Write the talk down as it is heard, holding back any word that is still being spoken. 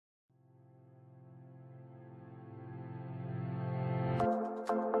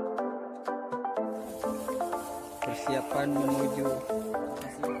persiapan menuju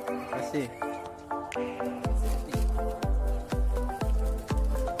lokasi.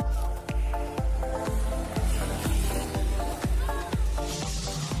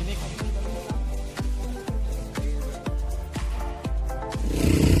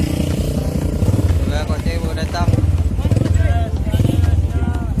 Sudah kocek mau datang.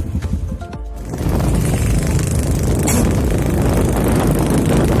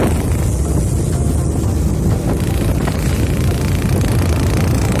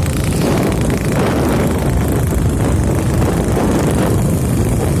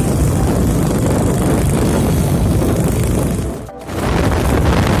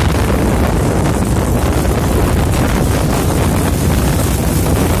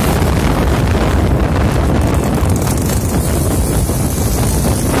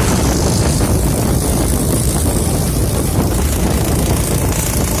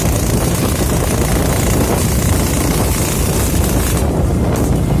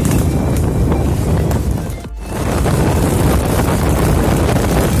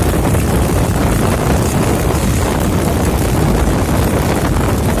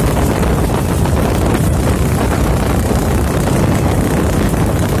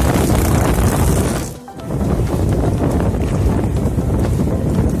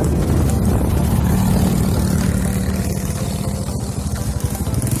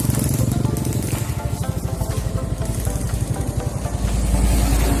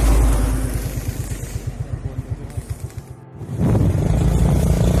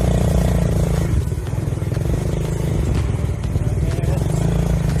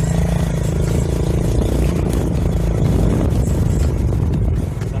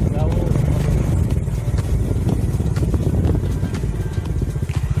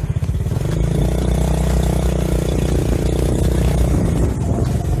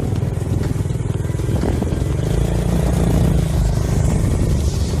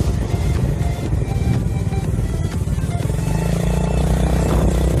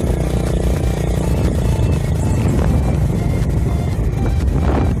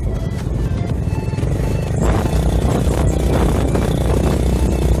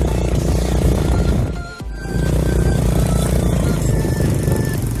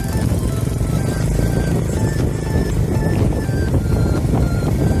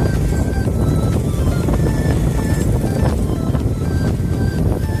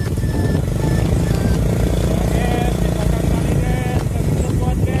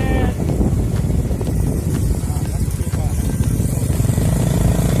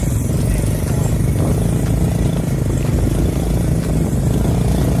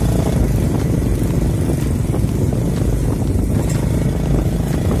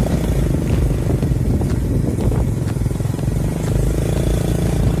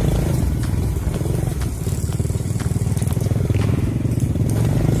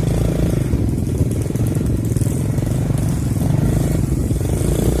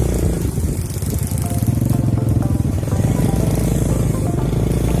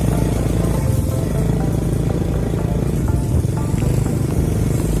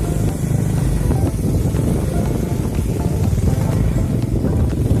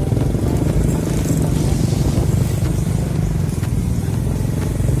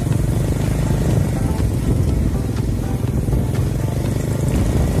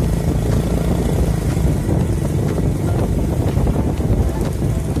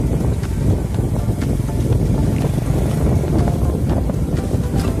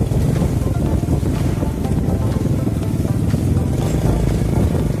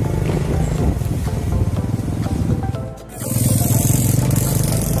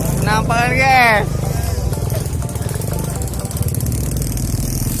 Nampakan guys.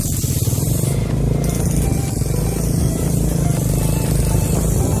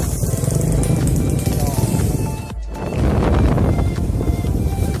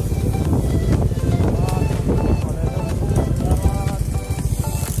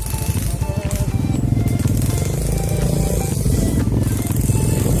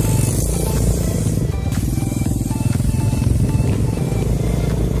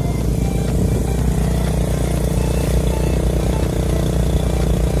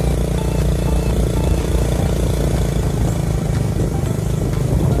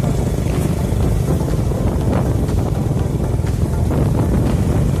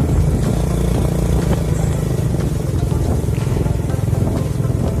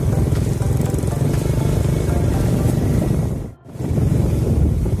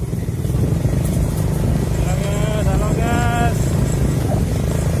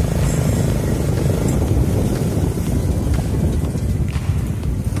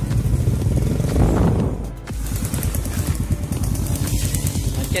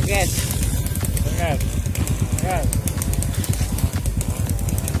 guys. Guys.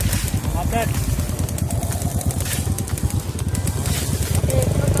 Update. Oke,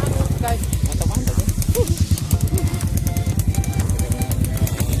 guys. Mantap ya.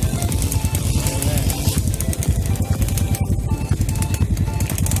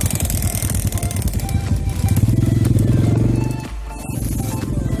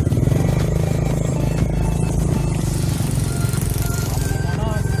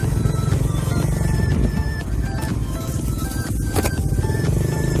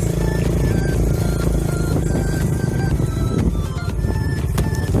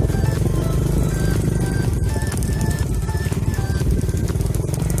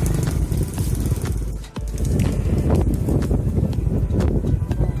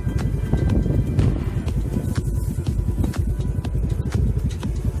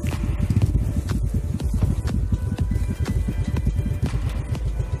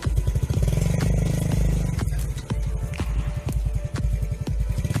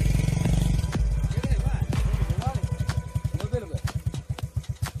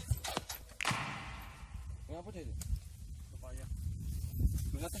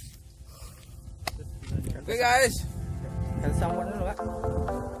 Oke guys, kita sambut dulu kak.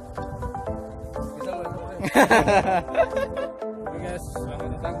 Oke guys, selamat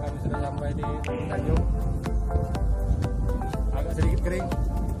datang. Kami sudah sampai di Lubuk Tanjung. Agak sedikit kering.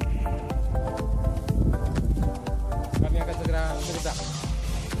 Kami akan segera cerita.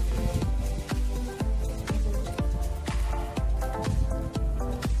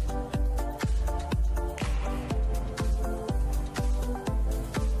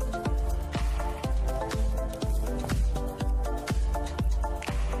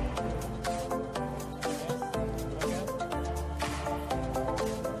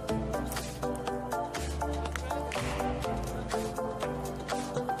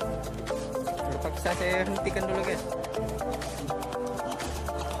 Terpaksa saya hentikan dulu guys.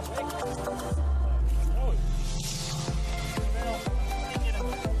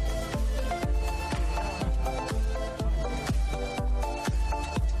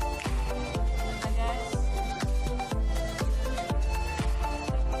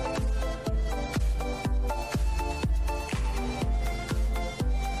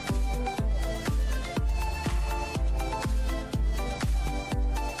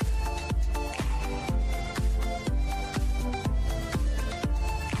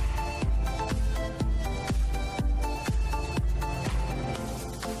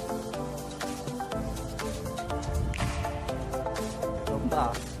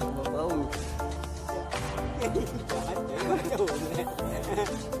 Bau.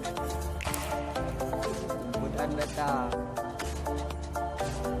 Bukan data.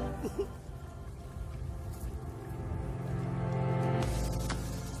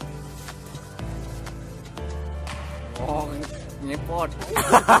 Oh, ngepot.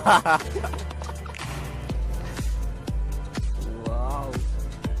 Wow.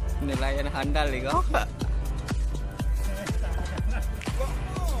 Nelayan handal nih kok.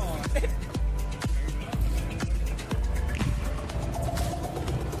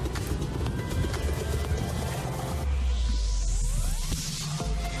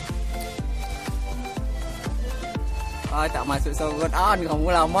 Ah, tak masuk sorot on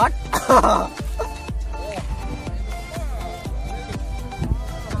kamu lamat.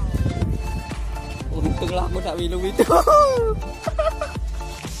 Untunglah aku tak minum itu.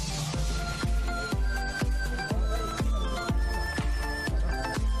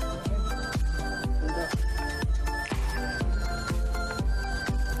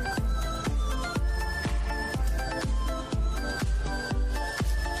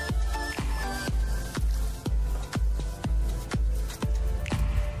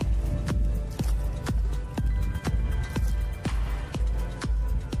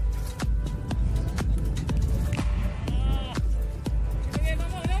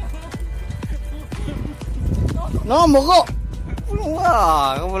 Nomor kok.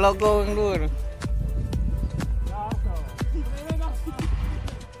 Wah, kamu logo yang dulu.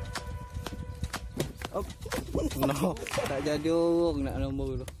 No, tak jadi orang nak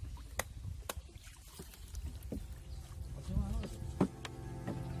nombor dulu.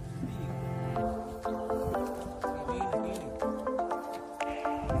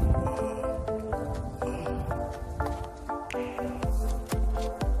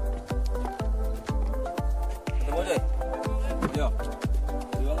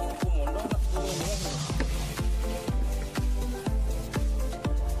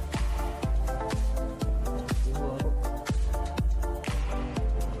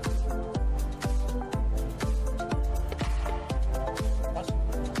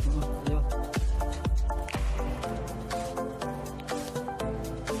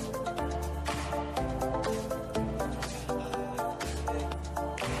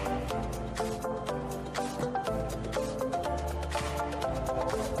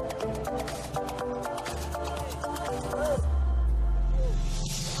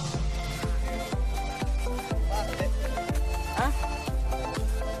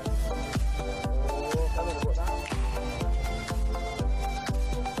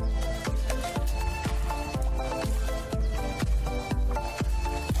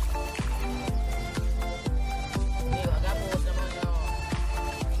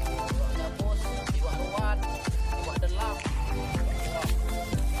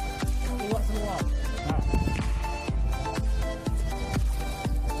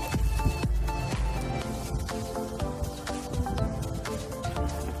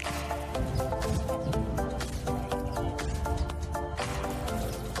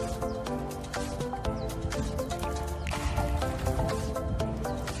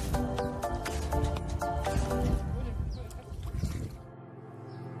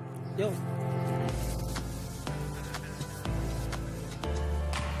 Yuk.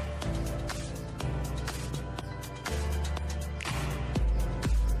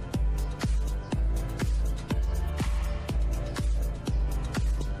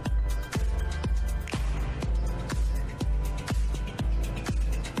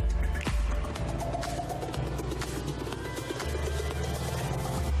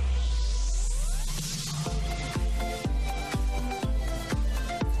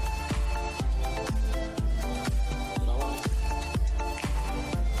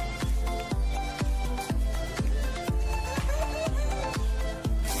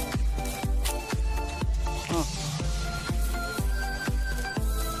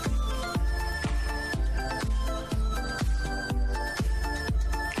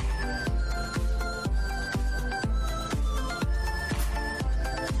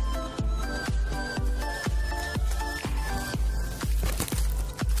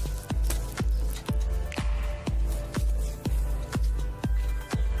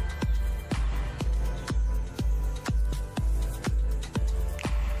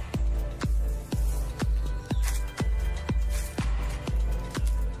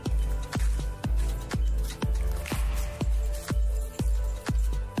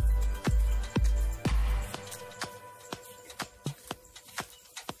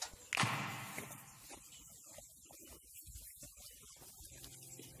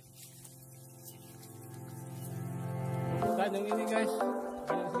 Tanjung ini guys,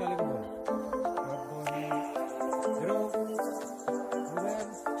 banyak sekali kebun. Kebun jeruk, durian,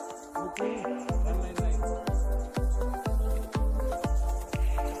 buku, dan lain-lain.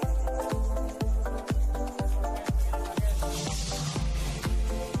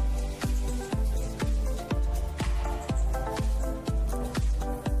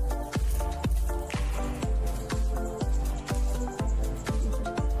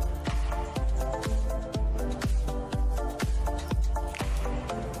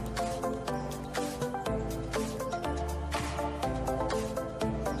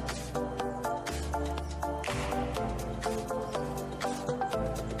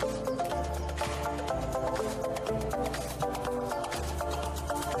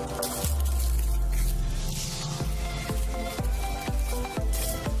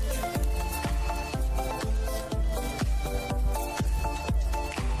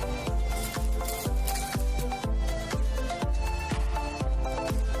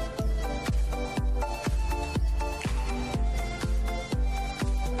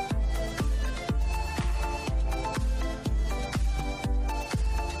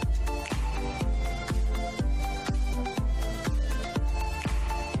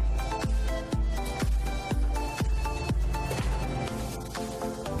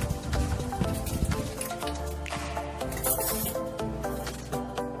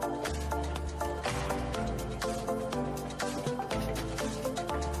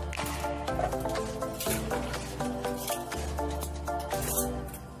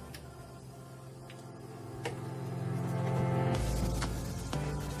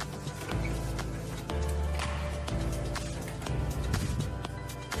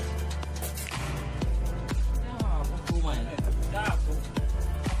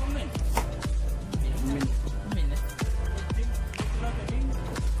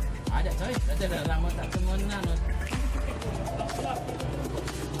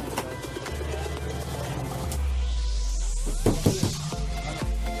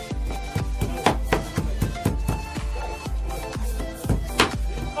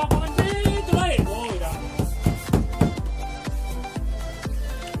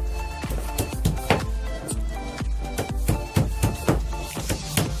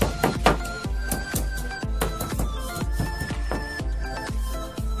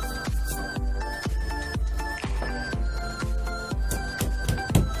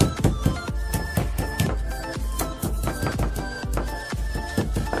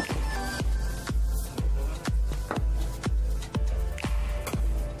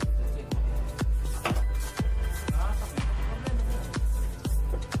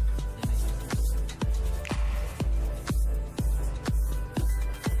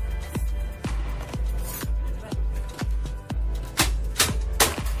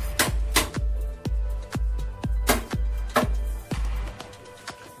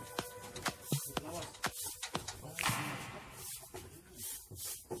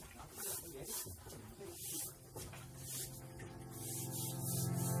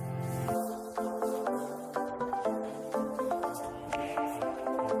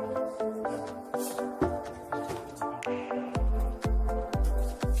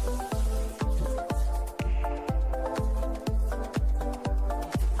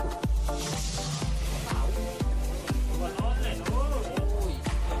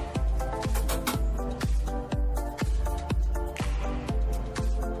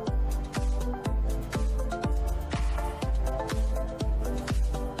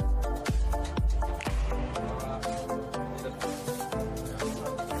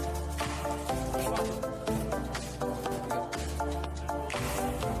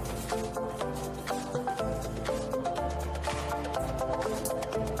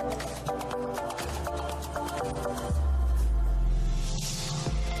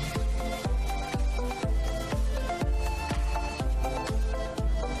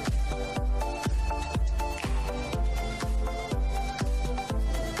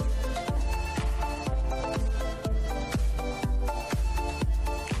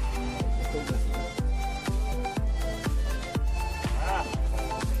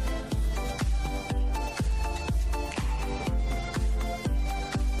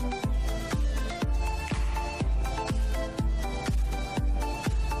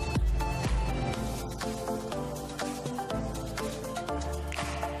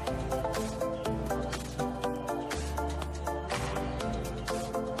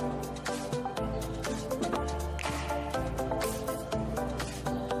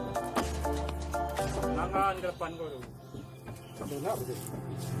 jalan ke depan kau tuh. Enggak betul.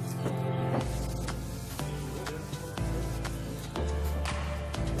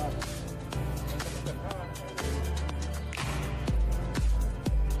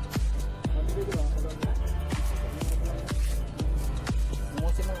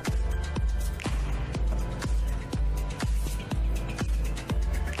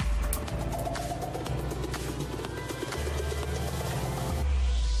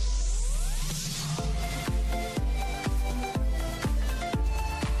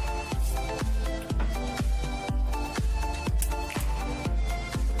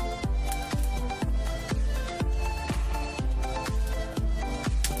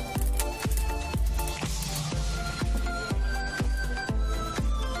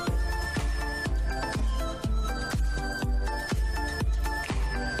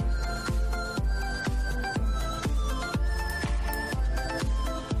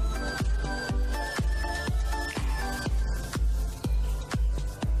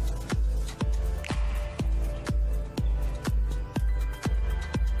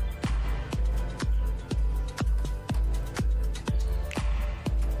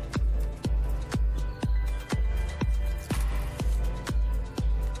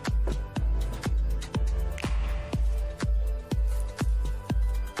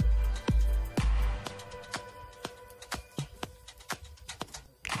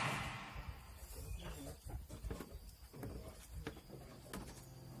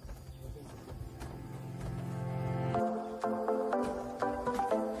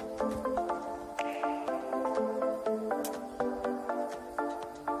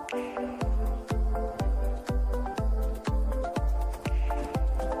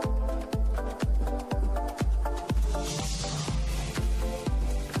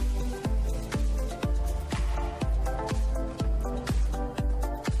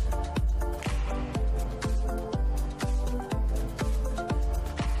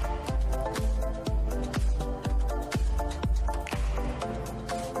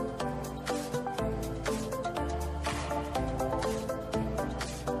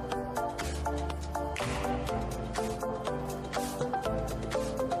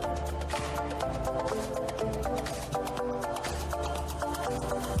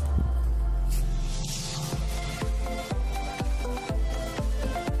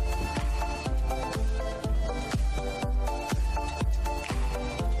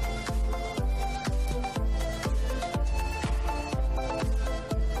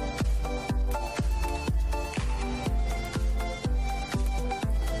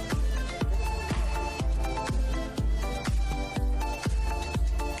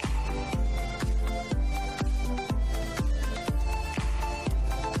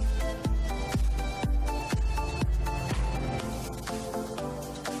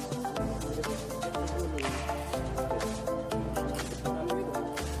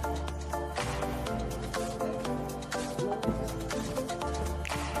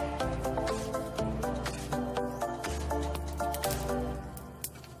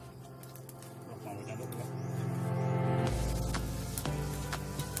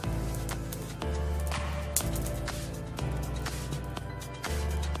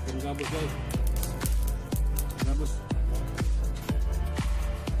 Gabus guys. Gabus.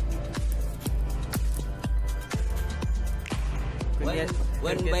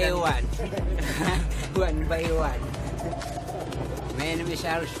 One by one. One by one. Main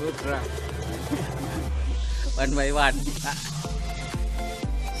besar sutra. One by one.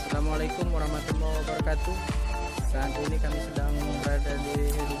 Assalamualaikum warahmatullahi wabarakatuh. Saat ini kami sedang berada di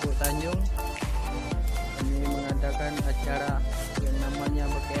Lubuk Tanjung. Kami mengadakan acara yang namanya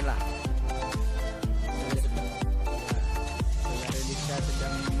Bekela. Saudara Dika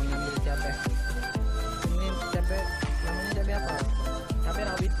sedang mengambil cabai. Ini cabai, namanya cabai apa? Cabai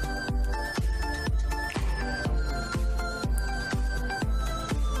rawit.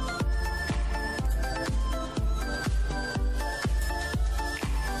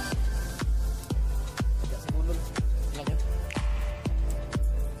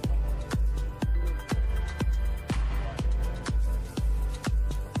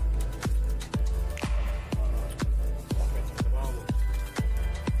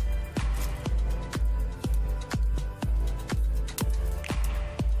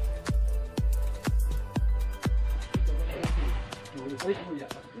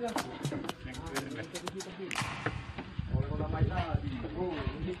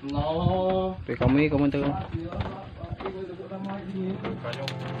 Kamu tahu?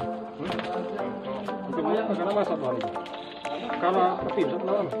 Karena masak baru. Karena api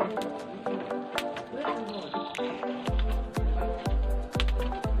benar.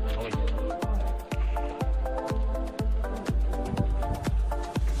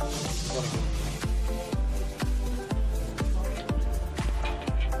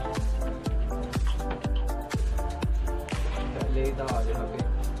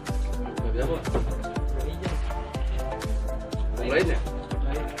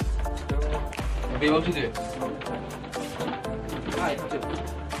 Lebih bagus tu. Hai, tu.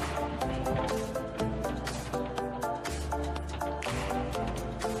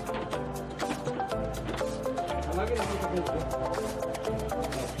 Lagi nak pakai tu.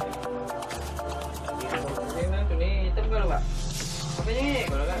 Memang tu ni hitam kalau Pak. Apa ni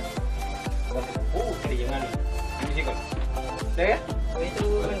kalau kan? Oh, tadi jangan. Ini sih kan. Dah ya? Oh itu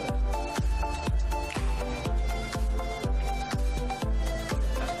kan.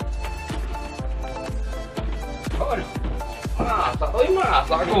 Tak tahu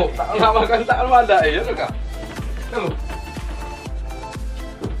masak aku. Tak nak makan tak ada ya tu kak. Tu.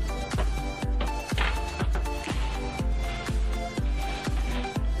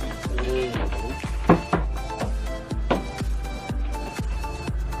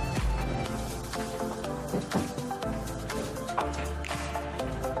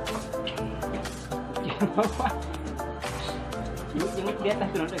 Yang di atas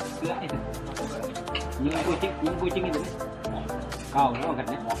tu nanti gerak itu. Yang kucing itu. Kau nak makan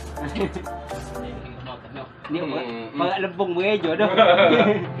ya? Ni barak lempung berejo dah.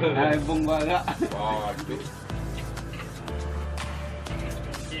 Lempung barak. Wah, gitu.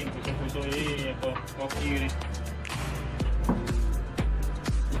 Kucing kusuk-kusuk ni apa kopi ni.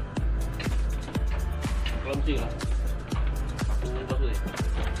 Kalau mesti lah. Aku pasal ni.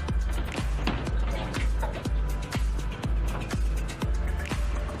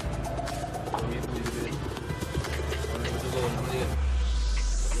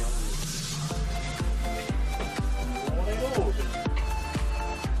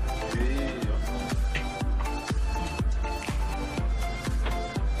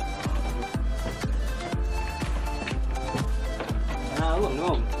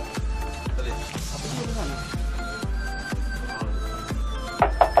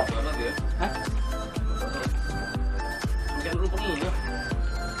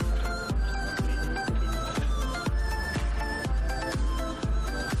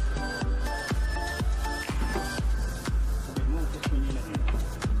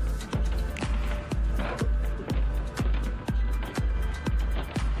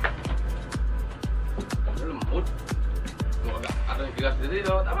 Gelas sendiri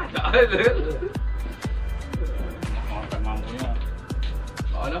dah tak macam Makan mampunya.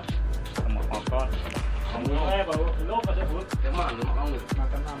 Mana? Makan. Mampunya baru lo pada buat. Yang mana mak kamu?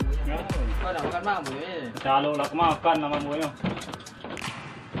 Makan mambunya. Ya. Kau nak makan mambu ni? Calo lah makan nama mampunya.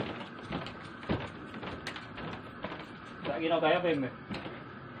 Tak kira kaya apa ini?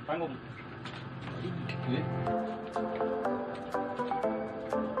 Tanggung. Ni.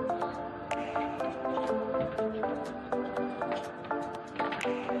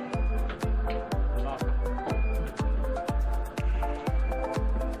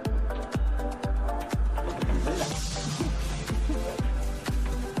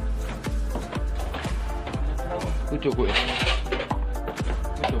 Cukup ya?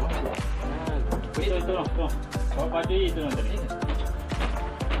 Cukup lah. Itu lah. Kau padi itu nanti.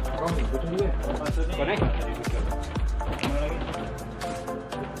 Kau ni betul juga. Pasal ni. Kau naik? Mana lagi?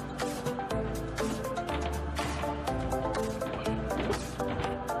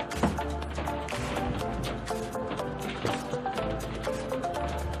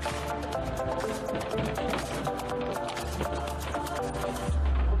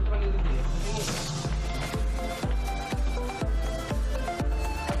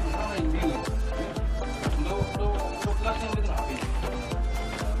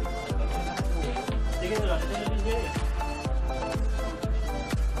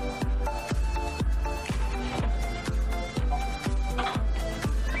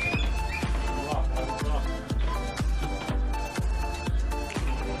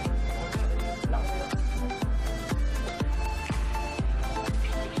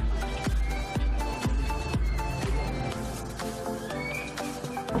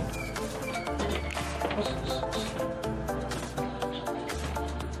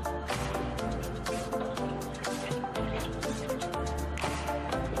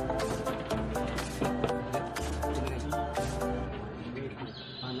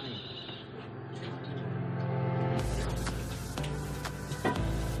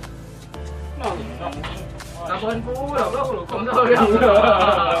 Tambahan pula bro, kau tahu ya.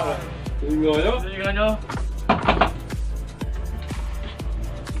 Ingatnya. Ingatnya.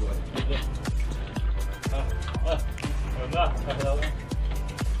 Enggak, enggak tahu.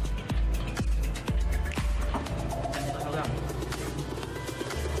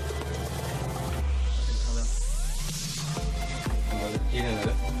 Ini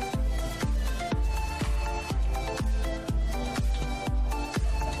ada.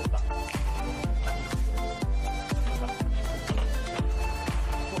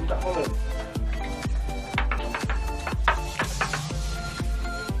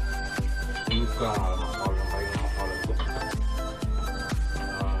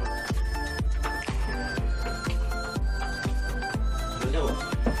 jauh.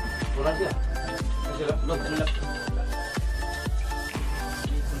 Orang dia. Kasih lah. Belum melap.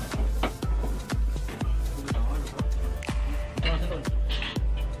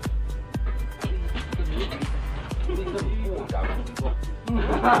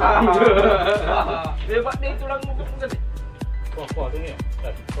 Hebat ni tulang muka tadi. Kuah tu ni.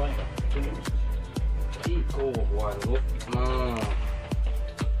 Kuahnya. Iko kuah tu.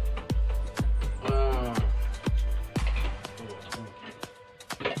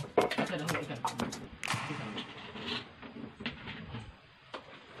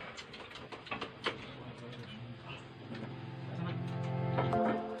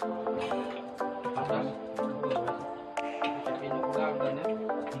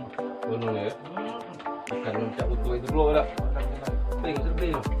 Gunung ya. Ikan mencak utuh itu belum ada. Ping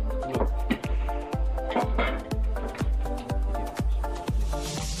sedih. Belum.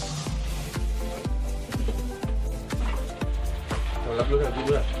 Kalau dulu dah dulu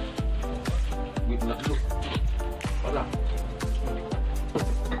dah. Duit nak dulu. Mana?